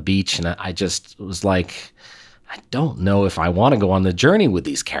on the beach. And I just was like, I don't know if I want to go on the journey with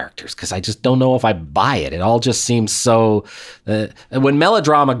these characters because I just don't know if I buy it. It all just seems so... when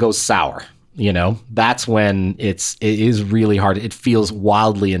melodrama goes sour, that's when it is really hard. It feels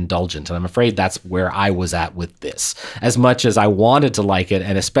wildly indulgent. And I'm afraid that's where I was at with this, as much as I wanted to like it,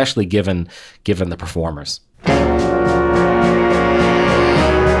 and especially given the performers.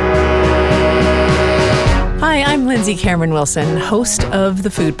 Hi, I'm Lindsay Cameron Wilson, host of the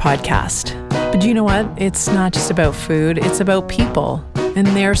Food Podcast. But you know what? It's not just about food, it's about people and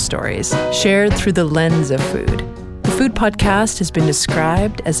their stories, shared through the lens of food. The Food Podcast has been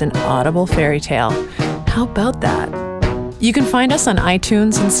described as an audible fairy tale. How about that? You can find us on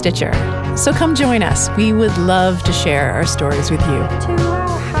iTunes and Stitcher. So come join us. We would love to share our stories with you.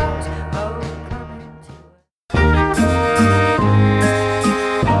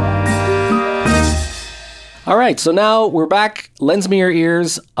 All right, so now we're back. Lends me your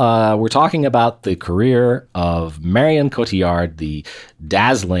ears. We're talking about the career of Marion Cotillard, the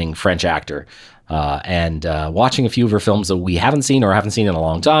dazzling French actor, and watching a few of her films that we haven't seen or haven't seen in a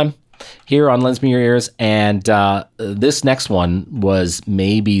long time here on Lends Me Your Ears. And this next one was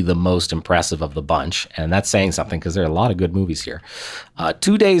maybe the most impressive of the bunch, and that's saying something because there are a lot of good movies here.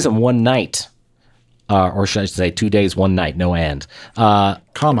 2 Days and One Night. Or should I say 2 days, 1 night, no and.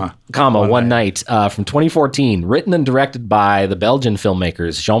 Comma, one night from 2014, written and directed by the Belgian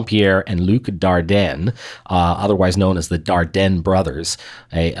filmmakers Jean-Pierre and Luc Dardenne, otherwise known as the Dardenne brothers,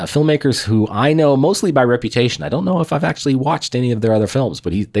 filmmakers who I know mostly by reputation. I don't know if I've actually watched any of their other films,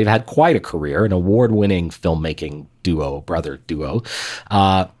 but they've had quite a career, an award-winning filmmaking brother duo.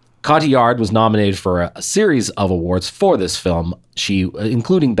 Cotillard was nominated for a series of awards for this film,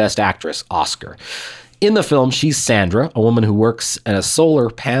 including Best Actress Oscar. In the film, she's Sandra, a woman who works at a solar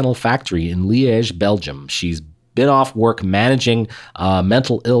panel factory in Liège, Belgium. She's been off work managing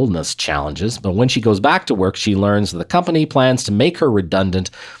mental illness challenges, but when she goes back to work, she learns that the company plans to make her redundant.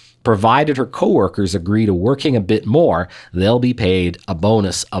 Provided her coworkers agree to working a bit more, they'll be paid a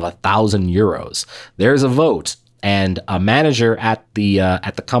bonus of €1,000. There's a vote, and a manager at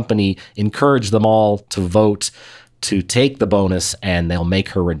the company encouraged them all to vote to take the bonus, and they'll make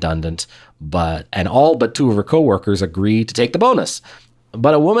her redundant. And all but 2 of her coworkers agree to take the bonus.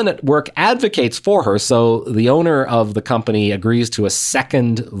 But a woman at work advocates for her, so the owner of the company agrees to a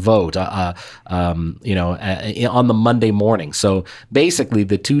second vote, on the Monday morning. So basically,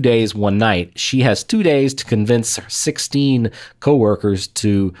 the 2 days, 1 night, she has 2 days to convince 16 coworkers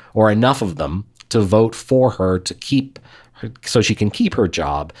or enough of them, to vote for her so she can keep her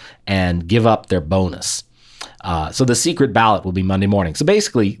job and give up their bonus. So the secret ballot will be Monday morning. So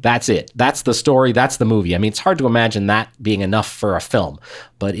basically, that's it. That's the story. That's the movie. I mean, it's hard to imagine that being enough for a film,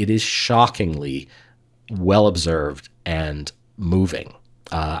 but it is shockingly well observed and moving.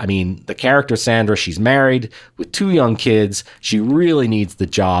 The character Sandra, she's married with 2 young kids. She really needs the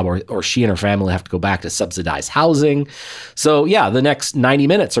job, or she and her family have to go back to subsidized housing. So yeah, the next 90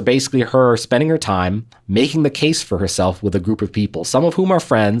 minutes are basically her spending her time making the case for herself with a group of people, some of whom are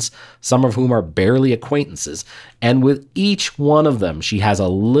friends, some of whom are barely acquaintances. And with each one of them, she has a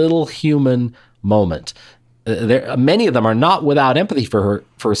little human moment. Many of them are not without empathy for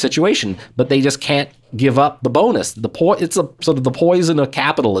her situation, but they just can't give up the bonus. It's sort of the poison of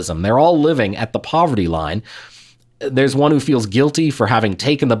capitalism. They're all living at the poverty line. There's one who feels guilty for having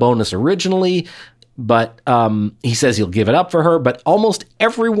taken the bonus originally, but he says he'll give it up for her. But almost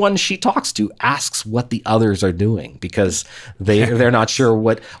everyone she talks to asks what the others are doing because they're not sure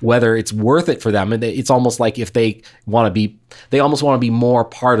whether it's worth it for them. And it's almost like if they almost want to be more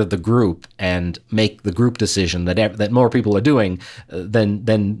part of the group and make the group decision that more people are doing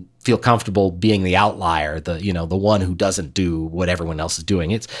than feel comfortable being the outlier, the one who doesn't do what everyone else is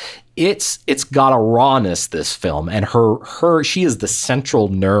doing. It's got a rawness, this film, and she is the central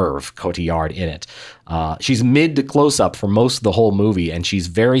nerve, Cotillard, in it. She's mid to close up for most of the whole movie, and she's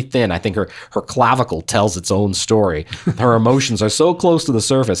very thin. I think her clavicle tells its own story. Her emotions are so close to the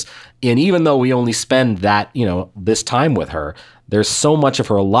surface, and even though we only spend this time with her, there's so much of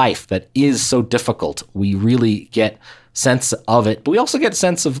her life that is so difficult. We really get sense of it, but we also get a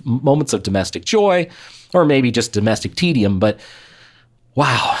sense of moments of domestic joy, or maybe just domestic tedium. But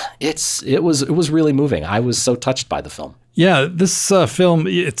wow, it was really moving. I was so touched by the film. Yeah, this film,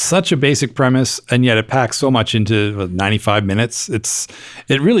 it's such a basic premise, and yet it packs so much into 95 minutes.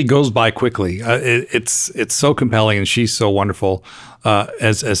 It really goes by quickly. It's so compelling, and she's so wonderful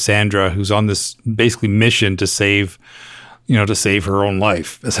as Sandra, who's on this basically mission to save her own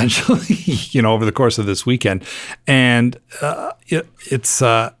life, essentially, over the course of this weekend. And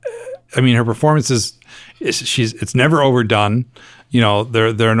I mean, her performance it's never overdone. You know,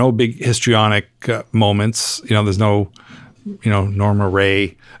 there are no big histrionic moments. You know, there's no, you know, Norma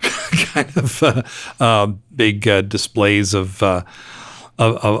Ray kind of big displays of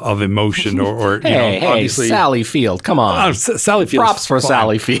emotion or you know, obviously Sally Field, come on. Sally Field. Props for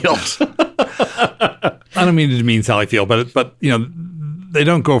Sally Field. I don't mean to demean Sally Field, but you know, they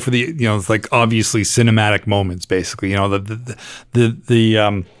don't go for the, you know, it's like obviously cinematic moments. Basically, you know, the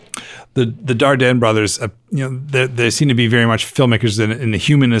Dardenne brothers, you know, they seem to be very much filmmakers in the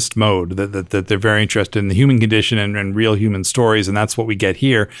humanist mode. That they're very interested in the human condition and real human stories, and that's what we get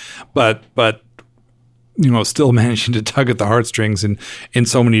here. But you know, still managing to tug at the heartstrings in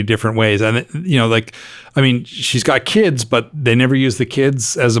so many different ways. And you know, like, I mean, she's got kids, but they never use the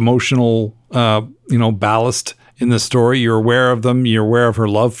kids as emotional, you know, ballast in the story. You're aware of them, you're aware of her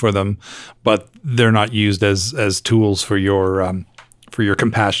love for them, but they're not used as tools for your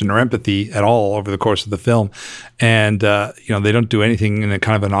compassion or empathy at all over the course of the film. And you know, they don't do anything in a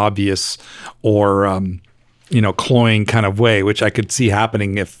kind of an obvious or you know, cloying kind of way, which I could see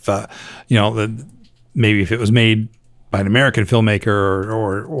happening if you know, maybe if it was made by an American filmmaker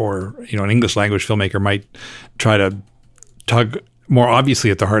or you know, an English language filmmaker might try to tug more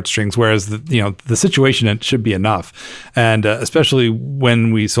obviously at the heartstrings, whereas the situation, it should be enough. And especially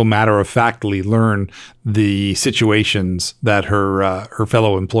when we so matter-of-factly learn the situations that her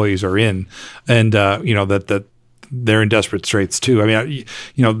fellow employees are in, and you know, that they're in desperate straits too. I mean,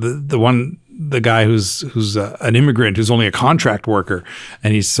 you know, the guy who's an immigrant, who's only a contract worker,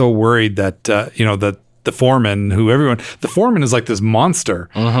 and he's so worried that you know, that the foreman, the foreman is like this monster.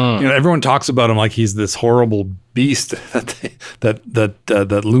 You know, everyone talks about him like he's this horrible beast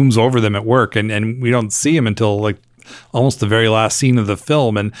that looms over them at work, and we don't see him until like almost the very last scene of the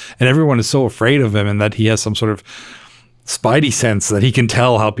film, and everyone is so afraid of him, and that he has some sort of spidey sense that he can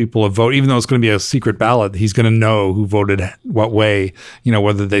tell how people have voted, even though it's going to be a secret ballot. He's going to know who voted what way, you know,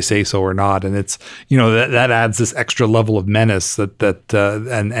 whether they say so or not. And it's, you know, that adds this extra level of menace and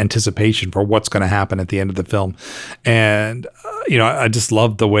anticipation for what's going to happen at the end of the film. And you know, I just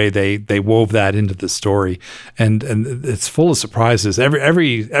loved the way they wove that into the story, and it's full of surprises.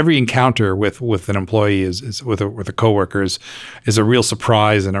 Every encounter with an employee is with a coworker is a real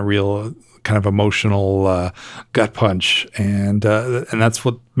surprise and a real kind of emotional gut punch, and that's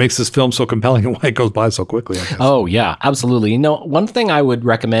what makes this film so compelling and why it goes by so quickly, I guess. Oh yeah, absolutely. You know, one thing I would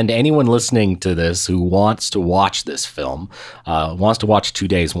recommend to anyone listening to this who wants to watch this film, wants to watch 2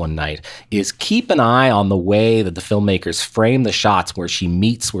 Days, One Night, is keep an eye on the way that the filmmakers frame the shots where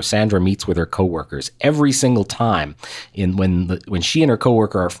Sandra meets with her coworkers. Every single time, when she and her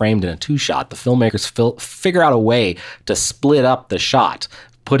coworker are framed in a two-shot, the filmmakers figure out a way to split up the shot,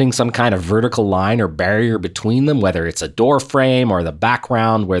 putting some kind of vertical line or barrier between them, whether it's a door frame or the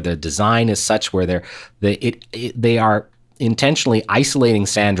background where the design is such where they are intentionally isolating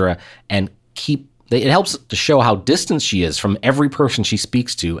Sandra and it helps to show how distant she is from every person she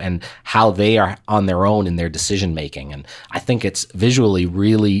speaks to and how they are on their own in their decision making. And I think it's visually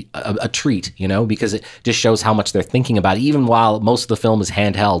really a treat, you know, because it just shows how much they're thinking about it. Even while most of the film is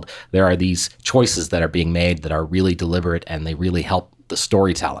handheld, there are these choices that are being made that are really deliberate, and they really help the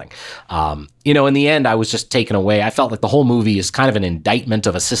storytelling. You know, in the end, I was just taken away. I felt like the whole movie is kind of an indictment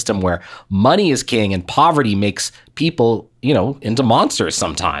of a system where money is king and poverty makes people, you know, into monsters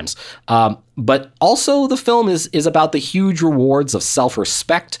sometimes. But also the film is about the huge rewards of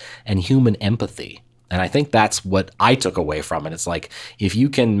self-respect and human empathy. And I think that's what I took away from it. It's like, if you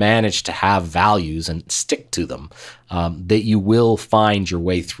can manage to have values and stick to them, that you will find your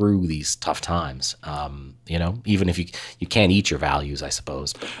way through these tough times. You know, even if you can't eat your values, I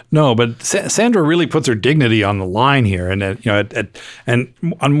suppose. No, but Sandra really puts her dignity on the line here. And, you know, and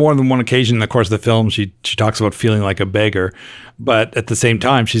on more than one occasion in the course of the film, she talks about feeling like a beggar. But at the same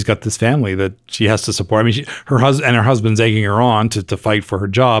time, she's got this family that she has to support. I mean, her husband's egging her on to fight for her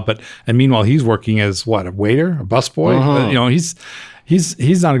job. And meanwhile, he's working as what, a waiter, a busboy. You know,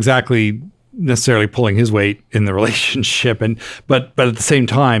 he's not exactly necessarily pulling his weight in the relationship. But at the same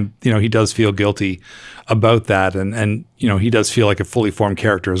time, you know, he does feel guilty about that, and you know, he does feel like a fully formed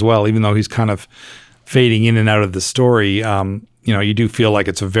character as well, even though he's kind of fading in and out of the story. You know, you do feel like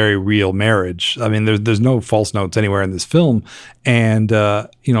it's a very real marriage. I mean, there's no false notes anywhere in this film, and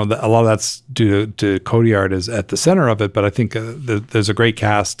you know, a lot of that's due to Cotillard is at the center of it. But I think there's a great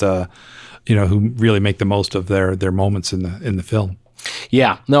cast, you know, who really make the most of their moments in the film.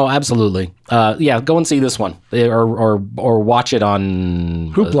 Yeah, no, absolutely. Yeah, go and see this one, or watch it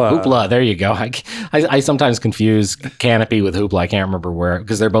on Hoopla. Hoopla. There you go. I sometimes confuse Canopy with Hoopla. I can't remember where,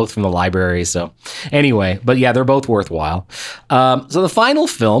 because they're both from the library. So anyway, but yeah, they're both worthwhile. So the final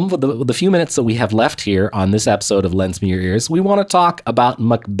film, with the few minutes that we have left here on this episode of Lends Me Your Ears, we want to talk about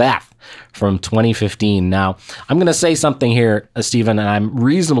Macbeth from 2015. Now, I'm going to say something here, Stephen, and I'm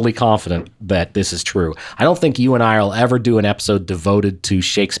reasonably confident that this is true. I don't think you and I will ever do an episode devoted to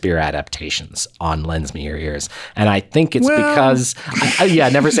Shakespeare adaptations on Lends Me Your Ears. And I think it's because,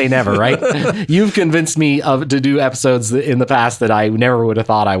 never say never, right? You've convinced me to do episodes in the past that I never would have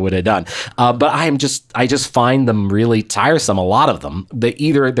thought I would have done. But I just find them really tiresome, a lot of them.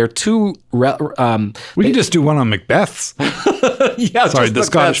 They're too... we can just do one on Macbeth's. Yeah, sorry, the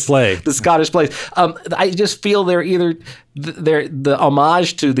Scottish play. The Scottish plays. I just feel they're the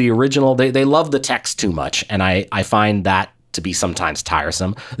homage to the original. They love the text too much, and I find that to be sometimes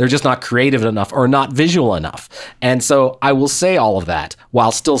tiresome. They're just not creative enough or not visual enough. And so I will say all of that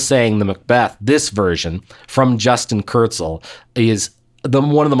while still saying the Macbeth, this version from Justin Kurzel, is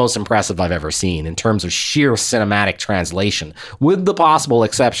one of the most impressive I've ever seen in terms of sheer cinematic translation, with the possible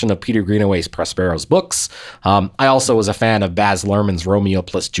exception of Peter Greenaway's Prospero's books. I also was a fan of Baz Luhrmann's Romeo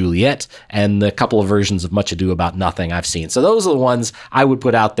plus Juliet and the couple of versions of Much Ado About Nothing I've seen. So those are the ones I would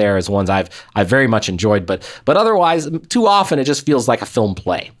put out there as ones I've very much enjoyed. But otherwise, too often it just feels like a film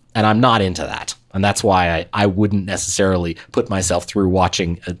play, and I'm not into that. And that's why I wouldn't necessarily put myself through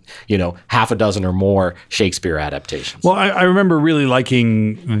watching, half a dozen or more Shakespeare adaptations. Well, I remember really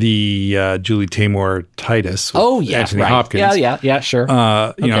liking the Julie Taymor Titus. With Anthony Hopkins. Yeah, sure.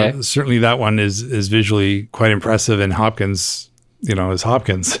 Certainly that one is visually quite impressive, and Hopkins, is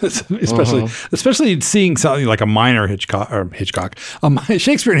Hopkins, especially seeing something like a minor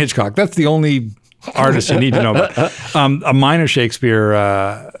Shakespeare and Hitchcock. That's the only artist you need to know about. A minor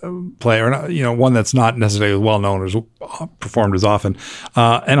Shakespeare play, or one that's not necessarily well known or performed as often.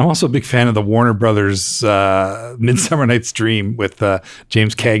 And I'm also a big fan of the Warner Brothers Midsummer Night's Dream with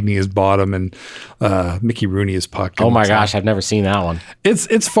James Cagney as Bottom and Mickey Rooney as Puck. Oh my gosh, I've never seen that one.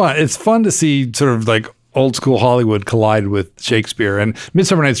 It's fun. It's fun to see sort of like old school Hollywood collide with Shakespeare. And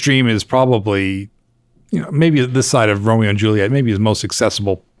Midsummer Night's Dream is probably, maybe this side of Romeo and Juliet, maybe his most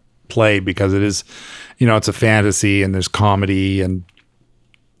accessible play, because it is, it's a fantasy and there's comedy, and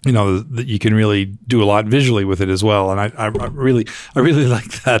you can really do a lot visually with it as well. And I really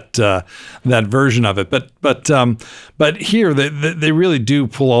like that version of it. But here they really do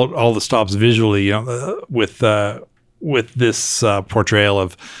pull out all the stops visually, with this portrayal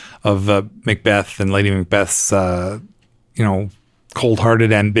of Macbeth and Lady Macbeth's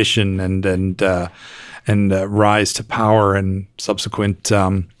cold-hearted ambition and rise to power and subsequent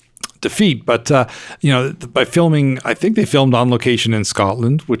defeat. But by filming, I think they filmed on location in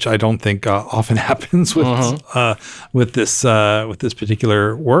Scotland, which I don't think often happens with this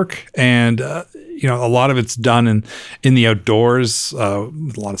particular work. And a lot of it's done in the outdoors,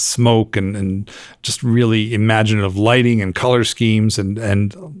 with a lot of smoke and just really imaginative lighting and color schemes and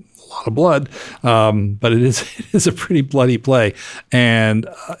a lot of blood. But it is a pretty bloody play, and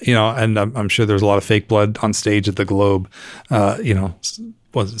and I'm sure there's a lot of fake blood on stage at the Globe.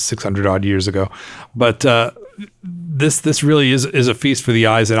 Was it 600 odd years ago? But this really is a feast for the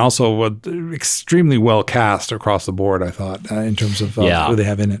eyes, and also extremely well cast across the board, I thought, in terms of who they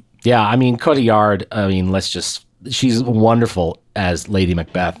have in it. Yeah, I mean, Cotillard, she's wonderful as Lady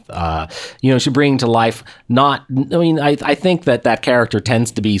Macbeth. She bring to life I think that character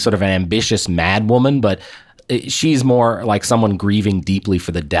tends to be sort of an ambitious mad woman, but she's more like someone grieving deeply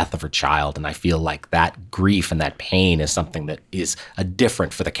for the death of her child. And I feel like that grief and that pain is something that is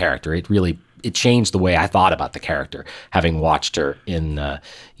different for the character. It changed the way I thought about the character, having watched her in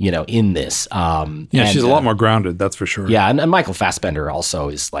this. She's a lot more grounded, that's for sure. Yeah, and Michael Fassbender also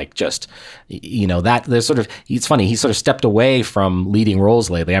is like just, that there's sort of, it's funny, he sort of stepped away from leading roles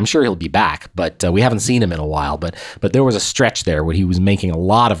lately. I'm sure he'll be back, but we haven't seen him in a while. But there was a stretch there where he was making a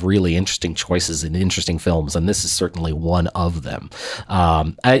lot of really interesting choices in interesting films, and this is certainly one of them.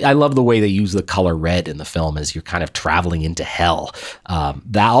 I love the way they use the color red in the film as you're kind of traveling into hell.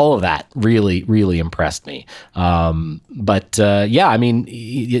 All of that really impressed me.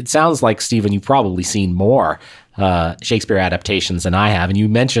 It sounds like, Stephen, you've probably seen more Shakespeare adaptations than I have, and you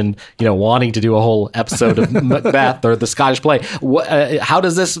mentioned wanting to do a whole episode of Macbeth or the Scottish play. How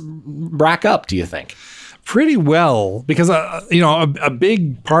does this rack up, do you think? Pretty well, because a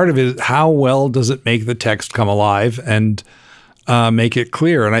big part of it is how well does it make the text come alive and make it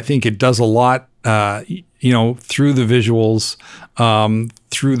clear. And I think it does a lot through the visuals,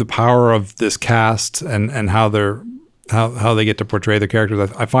 through the power of this cast and how they're how they get to portray the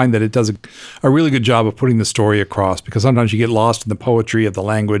characters. I find that it does a really good job of putting the story across, because sometimes you get lost in the poetry of the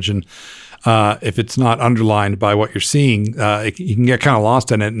language, and if it's not underlined by what you're seeing, you can get kind of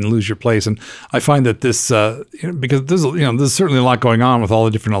lost in it and lose your place. And I find that this, because there's certainly a lot going on with all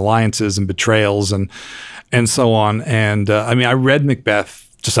the different alliances and betrayals and so on. And I mean, I read Macbeth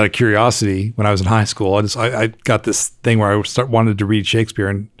just out of curiosity when I was in high school. I got this thing where I wanted to read Shakespeare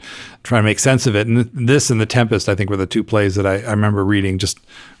and try to make sense of it. And this and The Tempest, I think, were the two plays that I remember reading just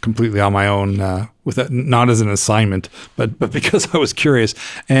completely on my own, not as an assignment, but because I was curious.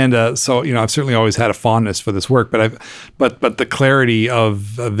 And so I've certainly always had a fondness for this work. But the clarity of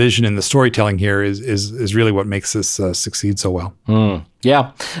vision in the storytelling here is really what makes this succeed so well.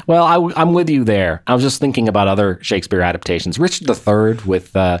 Yeah. Well, I'm with you there. I was just thinking about other Shakespeare adaptations. Richard III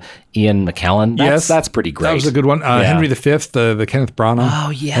with Ian McKellen. That's pretty great. That was a good one. Henry V, the Kenneth Branagh. Oh,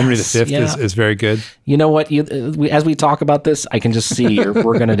 yes. Henry V is very good. You know what? As we talk about this, I can just see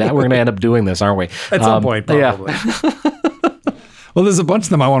we're gonna end up doing this, aren't we? At some point, probably. Yeah. Well, there's a bunch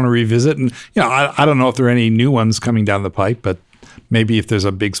of them I want to revisit, and I don't know if there are any new ones coming down the pipe, but maybe if there's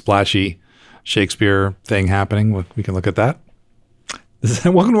a big splashy Shakespeare thing happening, we can look at that.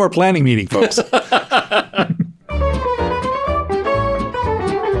 Welcome to our planning meeting, folks.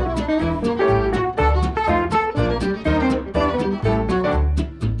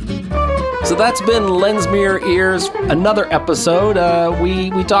 So that's been Lensmere Ears, another episode.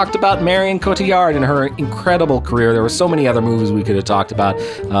 We talked about Marion Cotillard and her incredible career. There were so many other movies we could have talked about.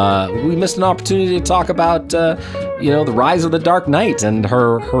 We missed an opportunity to talk about, The Rise of the Dark Knight and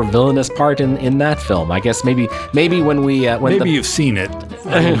her villainous part in that film. I guess maybe when you've seen it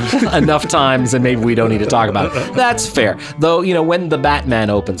enough times, and maybe we don't need to talk about it. That's fair. Though, when the Batman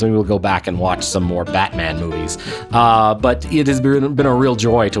opens, maybe we'll go back and watch some more Batman movies. But it has been a real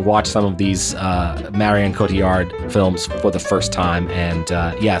joy to watch some of these Marion Cotillard films for the first time. And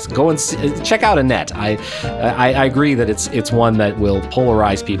yes, go and check out Annette. I agree that it's one that will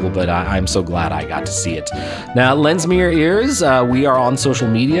polarize people, but I'm so glad I got to see it. Now, Lensmere Ears, we are on social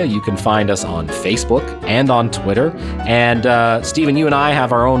media. You can find us on Facebook and on Twitter. And Stephen, you and I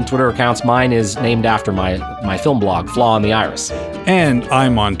have our own Twitter accounts. Mine is named after my film blog, Flaw in the Iris. And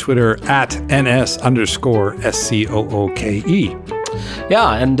I'm on Twitter at @NS_SCOOKE.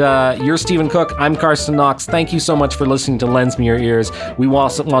 Yeah, and you're Stephen Cook. I'm Karsten Knox. Thank you so much for listening to Lensmere Ears. We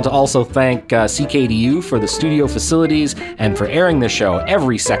want to also thank CKDU for the studio facilities and for airing this show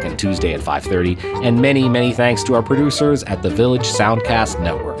every second Tuesday at 5:30. And many, many thanks to our producers at the Village Soundcast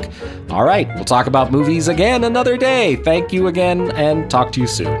Network. All right, we'll talk about movies again another day. Thank you again, and talk to you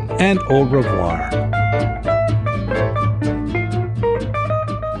soon. And au revoir.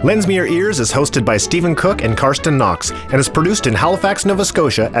 Lensmere Ears is hosted by Stephen Cook and Karsten Knox and is produced in Halifax, Nova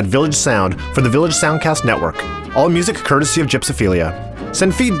Scotia at Village Sound for the Village Soundcast Network. All music courtesy of Gypsophilia.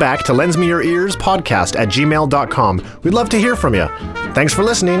 Send feedback to lensmerearspodcast@gmail.com. We'd love to hear from you. Thanks for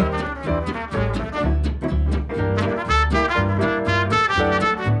listening.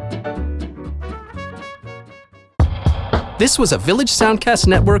 This was a Village Soundcast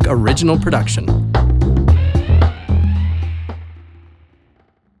Network original production.